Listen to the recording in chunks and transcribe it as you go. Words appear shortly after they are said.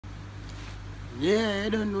Yeah, I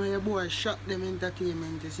don't know, your boy shot them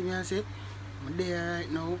entertainment. You see me I say? I'm there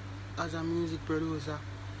right now as a music producer.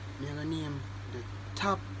 I'm gonna name the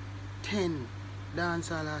top 10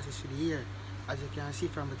 dancehall artists for the year, as you can see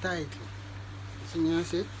from the title. You see me I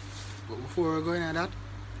say? But before we go into that,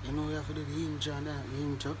 you know you have to do the intro and then the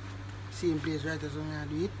intro. Same place right as when I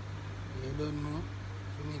do it. You don't know.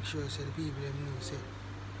 So make sure so the people them know say.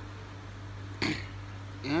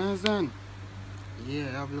 You understand?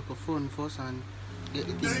 Yeah, have a look of fun first and get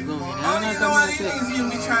the thing going. You understand what I say?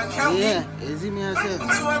 Yeah, you see me I say?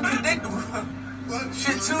 Too unpredictable.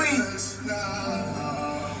 Shit too easy.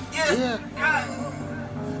 Yeah.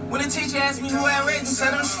 When the teacher asked me who I rated,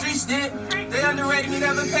 said them streets did. They underrated me,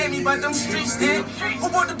 never paid me, but them streets did. Who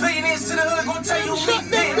brought the billionaires to the hood, gon' tell you who me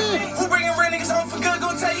did. Who bringing real niggas home for good,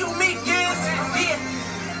 gon' tell you who me is. Yeah.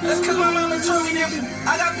 That's cause my mama told me different.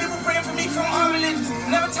 I got people praying for me from all religions.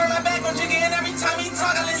 Never turn my back on Jigga, and every time he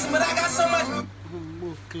talk I listen, but I got so much.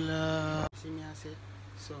 See me I say,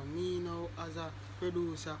 so me now as a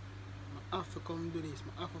producer, I have to come do this,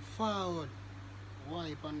 I have to forward,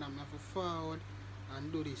 wipe on them, I have to forward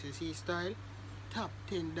and do this. You see style? Top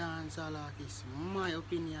 10 dancehall artists, my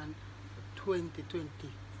opinion, for 2020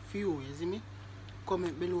 few, you see me?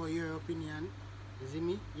 Comment below your opinion, you see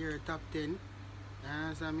me? Your top 10. You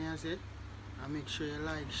understand me I say? And make sure you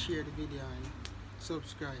like, share the video and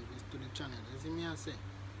subscribe to the channel. You see me I say?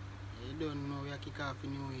 You don't know we are kick off a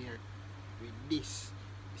new year with this.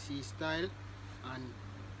 You see style and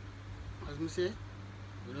as me say,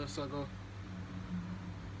 we just go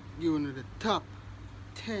give you the top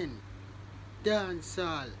 10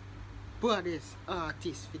 dancehall baddest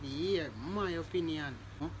artists for the year, my opinion.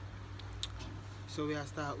 So we are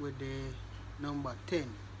start with the number 10,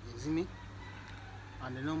 you see me?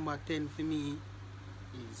 And the number 10 for me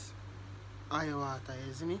is Iwaata,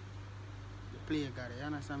 you see me? The player guy, you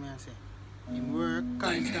understand me I say? He work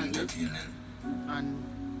constantly and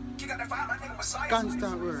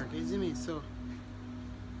constant work, you see me? So,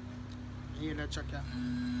 you hear that track here?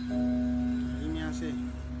 You see me I say?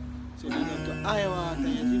 So you go to Iwaata,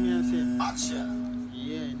 you see me I say?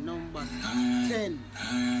 Yeah, number 10.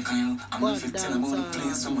 Bad dancehall.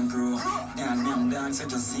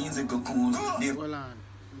 Hold on,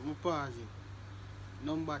 I'm pause it.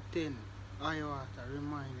 Number 10, Iwaata,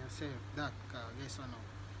 remind yourself that, cause guess what now?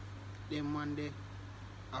 Them Monday,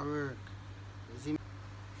 I work. You see me?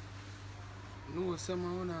 No,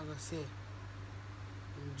 someone gonna say,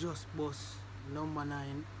 just boss number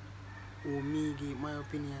 9, who me give my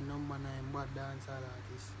opinion, number 9 bad dancehall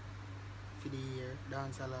artist for the year,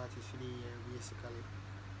 dancehall artist for the year, basically.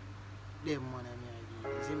 Them money me I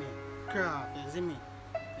give, you see me? Craft, you see me?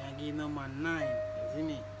 I give number 9, you see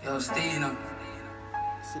me? Yo, stay up.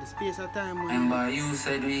 See the space of time when And by you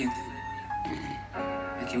said we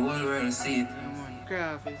make your whole world see it. yeah, man,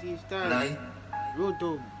 craft, you see style. Lie.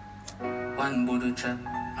 Rotom. One bodo trap.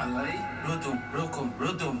 I lie.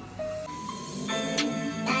 Rotom.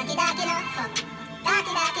 Daki daki no, fuck.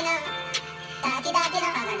 Daki daki no. Daki daki no,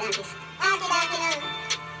 other than this. Daki daki no.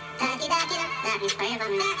 Daki daki no, that is forever.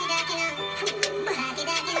 Daki daki no. Daki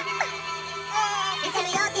daki no. They say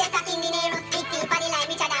we don't see a stack in dinero. Big tea party like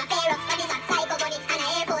richer than Pharaoh. But this a psycho bunny and a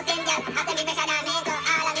Air Force angel. I say me fresher than Mango.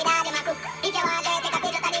 All of me dad them a cook. If you want to take a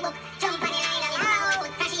picture of the book, jump on the line and we how.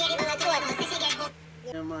 Cause she hear the bang and told us, see she get hooked.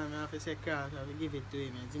 Yeah man, I have to say craft, I have to give it to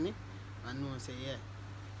him, you see me? And no say yeah.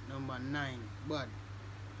 Number 9, bad.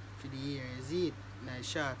 For the year, is it? Nice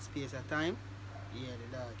short space of time. Yeah, the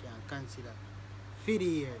dog can consider. For the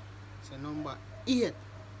year. So number 8.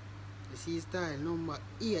 You see style, number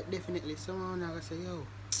 8 definitely. Someone gonna say, yo,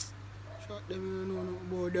 shut them you know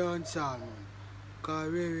about dancehall man. Cause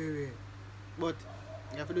rare. But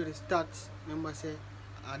you have to do the stats. Remember say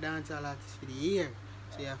a dancehall artist for the year.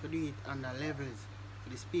 So you have to do it under levels. For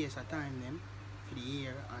the space of time them. For the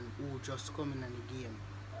year and who just coming in the game.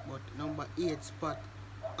 But number 8 spot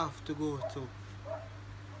have to go to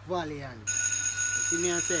Valiant. You see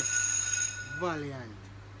me I say Valiant.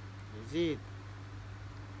 Is it?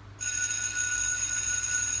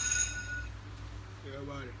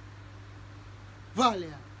 Everybody.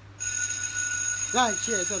 Valiant. Like,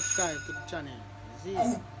 share, subscribe to the channel. Is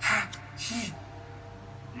it?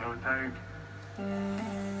 Yo, tired.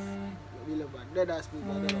 We love that. Dead ass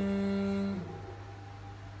people.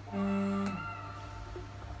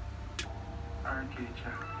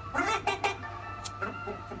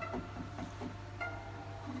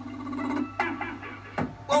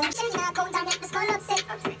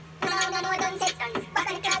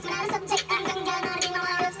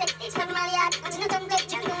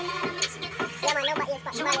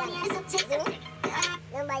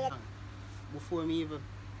 Before me even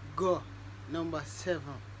go, Number 7.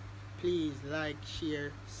 Please like,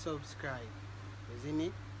 share, subscribe. You see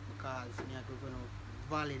me? Because me are giving out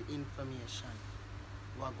valid information.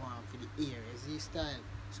 What going on for the ear. You see style?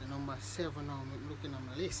 So number 7 now, I'm looking at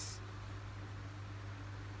my list.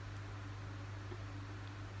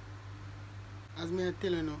 As me I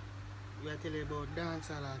tell you now, we are telling you about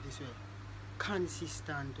dancehall this way.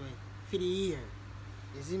 Consistent way. For the ear.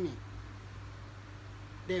 You see me?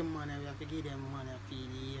 Them money we have to give them money for the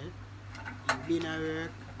ear. He been a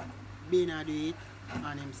work, been a do it,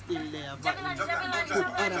 and him still there. But him put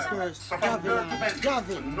other person,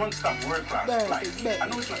 Javelin. Non-stop work class. I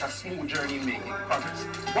know it's like a smooth journey in making progress.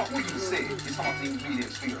 What would you say is some of the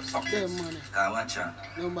ingredients for your success? Them money.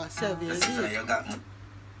 Number 7, you see?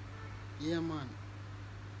 Yeah, man.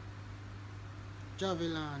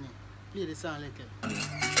 Javelin. Play the song little.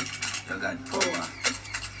 You got power.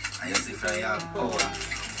 And you see from your power.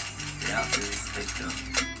 You have to respect them.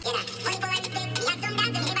 Money, power, respect. We have some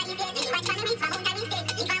dance, everybody say. We watch families from out of mistake.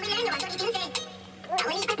 If I will learn, what do you say? I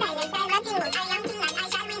will leave a silent style, rapping, but I am king and I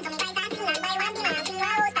shall win. So me guys are king and buy one dinner and feel a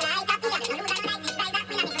house, but I copy it. No lose, I don't like this, guys are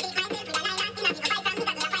queen and me predict myself with a line and spinner. If I fight from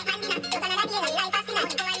me, that's a fight man dinner. Just another day, and the life of sinner.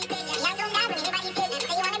 Money, power, respect. We have some dance, everybody say. Say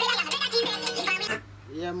you want a better, you have a better team. If I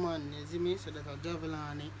will... Yeah, man, you see me? So that's a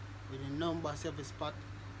Javelin with the number 7 spot.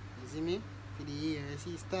 You see me? For the ear, you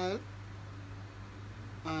see style.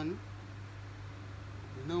 And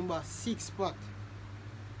the number 6 spot.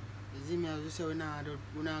 You see me? As you say, we're not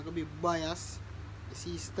going to be biased. You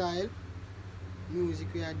see style.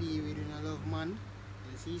 Music we are dealing with in a love, man.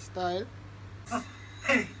 You see style.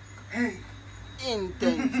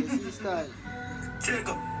 Intense. You see style.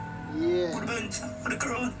 Jacob. Yeah. Put the bench, put the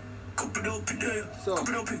crown. Couple up in there. So.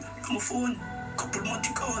 Couple up in my phone. Couple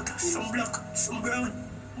multi card. Some black, some brown.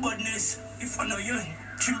 Badness. If I know you,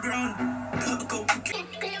 Jim Brown. Go pick it.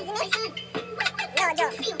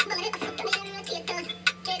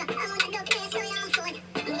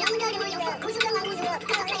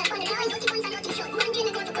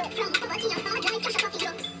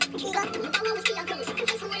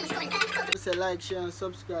 Say like, share and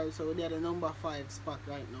subscribe. So we're at the number 5 spot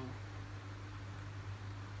right now.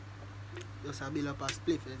 Just a build up a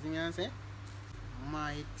spliff, you see what I'm saying?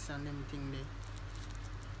 Mics and them thing there.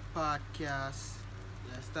 Podcast.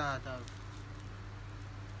 You start of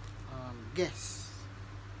guests.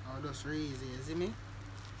 Or just raise it, you see me? You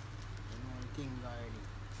know the thing already.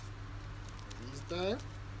 This time,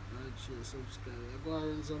 like, share, subscribe. You go and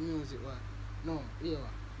run some music, what? No, here,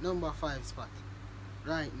 number 5 spot.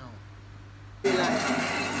 Right now.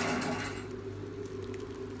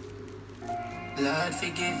 Lord,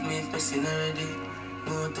 forgive me if I sin already.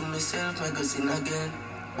 Know to myself, I go sin again.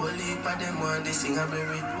 Only for them want to sing a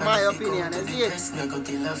berry. My opinion, is it?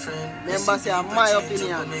 Remember, say my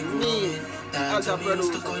opinion. Me, as a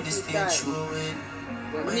producer, this style.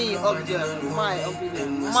 But me, observe, my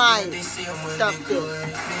opinion. My top 10.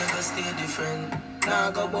 Never stay different.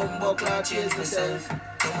 Now go bump up and chase myself.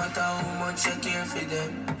 No matter how much I care for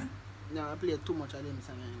them. No, I play too much of them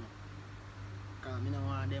songs, you know. Because I don't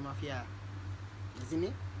want them to fear. You see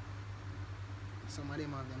me? Some of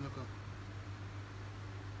them have them look up.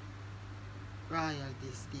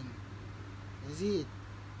 Royalties thing. You see it?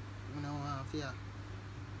 I don't want to fear.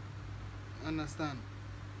 Understand?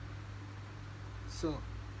 So,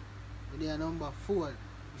 they are number 4.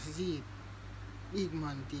 You see it? Big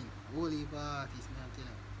man thing. Whole heap of artists, man, tell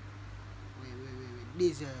you. Wait.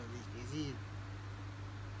 Deserve it. You see it?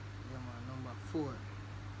 Yeah, man, number 4.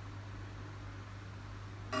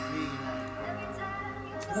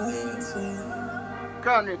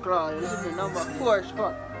 Chronic Law, you see me, number 4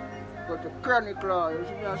 spot. But the Chronic Law, you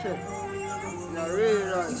see me, I said. No, really,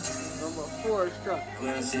 number 4 spot.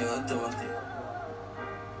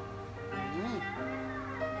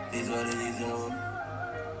 This what it is, you know.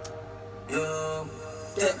 Yo,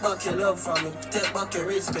 take back your love from me, take back your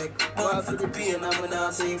respect. Boy, for the pain, I'm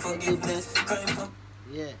not saying forgiveness.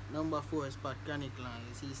 Yeah, number 4 spot, Chronic Law,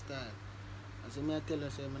 you see style. As I tell you,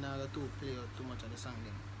 I'm not going to play out too much of the song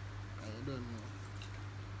then. I don't know.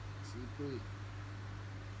 See, play.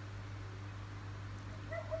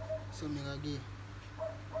 So I'm going to give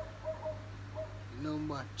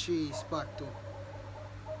number 3 spot too.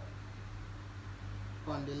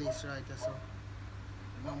 On the list right so.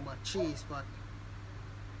 Number 3 spot.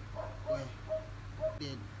 Where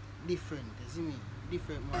they're different, you see me?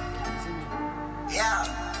 Different market, you see me?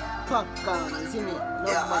 Yeah. Popcorn, you see me?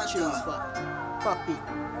 Number 3 spot. Poppy.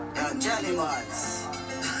 Yeah, Johnny Boys.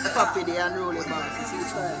 Poppy the unruly boss, you see the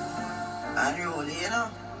style? Unruly, you know?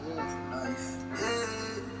 Yeah. Nice.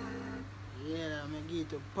 Yeah, I'm going to give it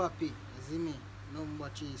to Poppy, you see me? Number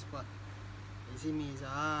 3 spot. You see me, it's a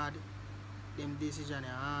hard them decision are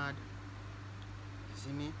hard. You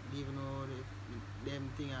see me? Even though them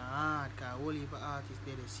thing are hard, cause whole heap of artists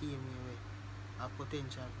they the same way have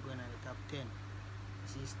potential for going at the top 10.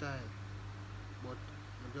 See style. But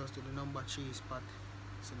we just to the number 3 spot.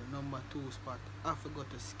 So the number 2 spot I forgot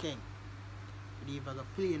to Skeng. But if I go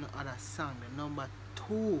play no other song, the number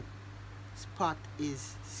 2 spot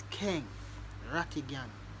is Skeng, Ratty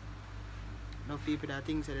Gang. Enough people that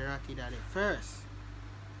think that the Ratty are the first.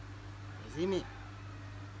 You see me?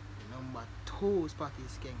 The number 2 spot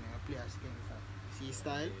is Skeng. I play a Skeng song. See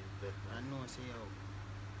style? I know say yo.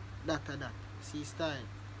 That. See style?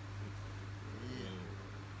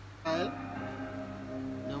 Yeah. Style.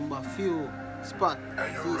 Number few spot.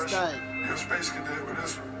 See style? Your space cadet with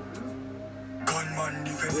this one. Gunman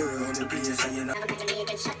defender on the place and you know.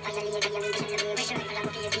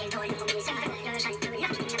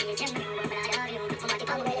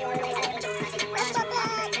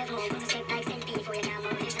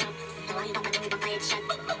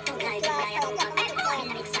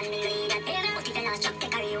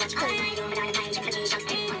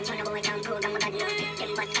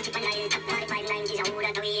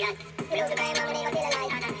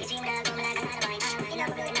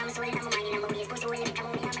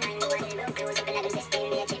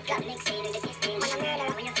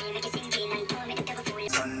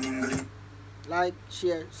 Like,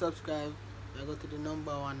 share, subscribe. I go to the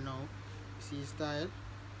number 1 now. See style.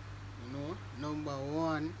 You know, number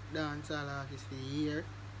 1 dancehall artist for the year.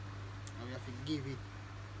 And we have to give it.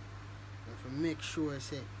 We have to make sure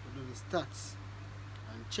say we do the stats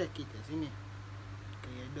and check it, you see me?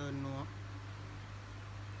 Because you don't know.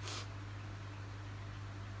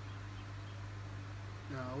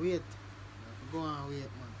 Now wait. You have to go and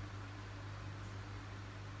wait,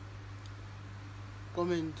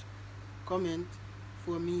 man. Comment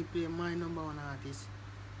for me play my number 1 artist,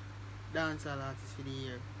 dancehall artist for the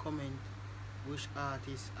year. Comment which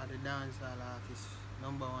artist are the dancehall artist,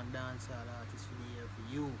 number 1 dancehall artist for the year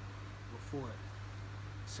for you before.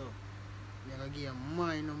 So I'm gonna give you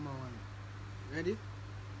my number 1. Ready?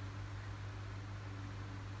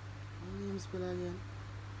 My name spell again.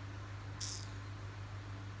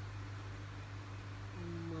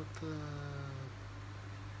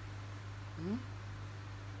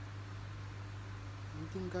 You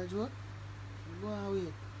think I joke? Go and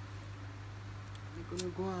wait. You're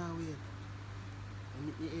gonna go and wait. And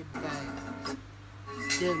meet the head guy.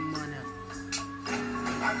 Them man.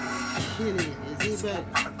 Skilly. You see bed?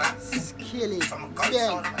 Skilly. Beg.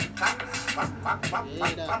 Yeah,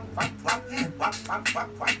 that.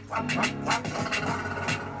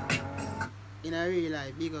 In a real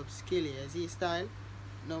life, big up Skilly. You see style?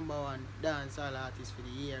 Number 1 dancehall artist for the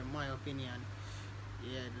year, in my opinion.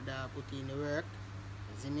 Yeah, the dog put in the work.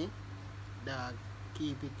 You see me? Dog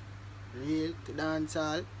keep it real to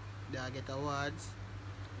dancehall. Dog get awards.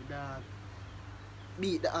 The dog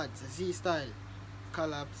beat the odds. You see style?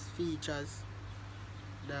 Collapse features.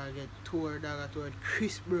 Dog get tour. Dog got toured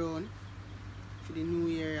Chris Brown for the new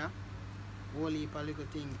year. Whole heap of little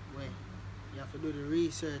thing where you have to do the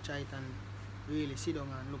research right and really sit down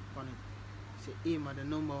and look on it. So him are the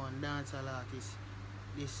number 1 dancehall artist.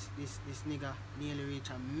 This nigga nearly reach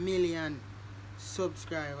 1 million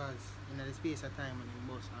subscribers in the space of time on him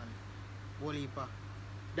boss, and whole heap of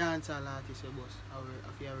dancehall artists we boss.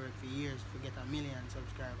 After I work for years to get 1 million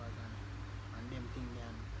subscribers and them thing there,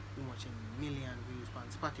 and too much in million views on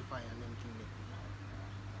Spotify and them thing there.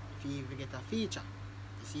 If you even get a feature,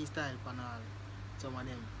 you see style pan all some of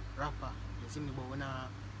them rapper, you see me, but when I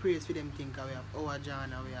praise for them thing, cause we have our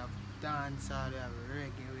genre, we have dancehall, we have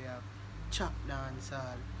reggae, we have chop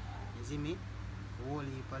dancehall. You see me? Whole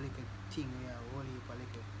heap of little thing, we have whole heap of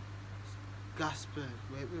little gospel.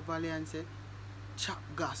 We Valiant say chop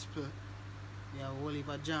gospel. We have whole heap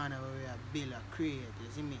of genre where we have build a create. You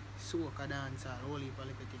see me? Soca dancehall, whole heap of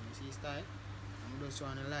little thing. You see style? I'm just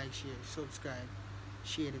wanna like, share, subscribe,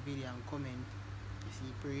 share the video and comment. You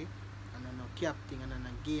see pray. And then no cap thing and then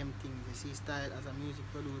a game thing. You see style as a music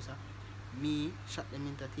producer. Me, Shot Them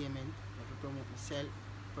Entertainment, I have to promote myself,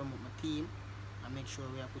 promote my team, and make sure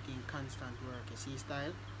we are putting constant work. You see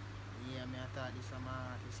style? Yeah, I thought this is my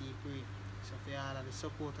heart, you see pray. So for all of the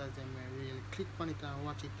supporters, then we really click on it and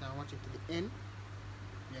watch it to the end.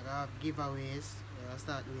 We're gonna have giveaways. We're gonna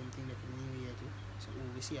start doing things for the new year too. So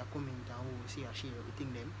we see a comment and we see a share, we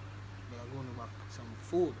think them. We're going to back some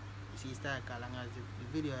food. You see style, as long as the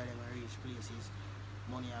video of them reach places,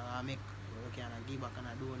 money I make. We can give back and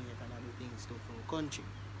donate and do things to for the country.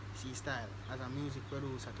 See style as a music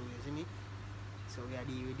producer too, you see me? So we are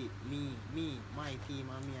dealing with it. Me, my team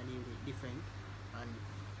and me are dealing with it different. And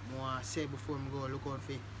more say before I go look out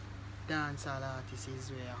for dancehall artists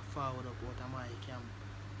is where I forward up out of my camp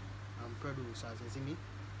and producers, you see me?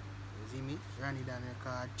 You see me? Randy Dan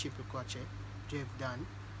record, Triple Quache, Jeff Dan,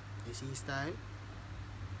 you see style?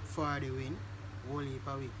 For the win, whole heap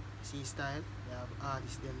of it. You see style? They have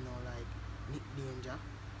artists them now like Nick Danger,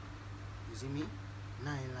 you see me?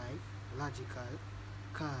 Nine Life, Logical,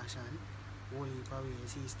 Caution, whole heap of it. You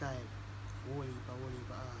see style? Whole heap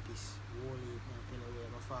of artists, whole heap, I tell you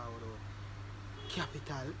where I forward out.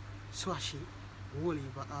 Capital, Swashy, whole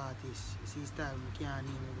heap of artists. You see style, I can't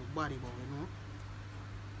name everybody, but you know.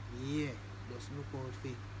 Yeah, just look out for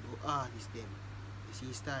the artists them. You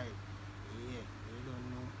see style? Yeah, you don't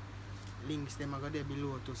know. Links them are there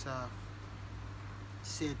below to serve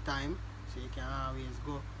set time, so you can always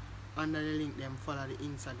go under the link them, follow the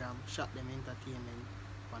Instagram, Shop Them Entertainment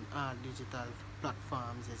on all digital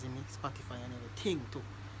platforms, you see me, Spotify and everything too.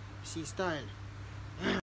 You see style?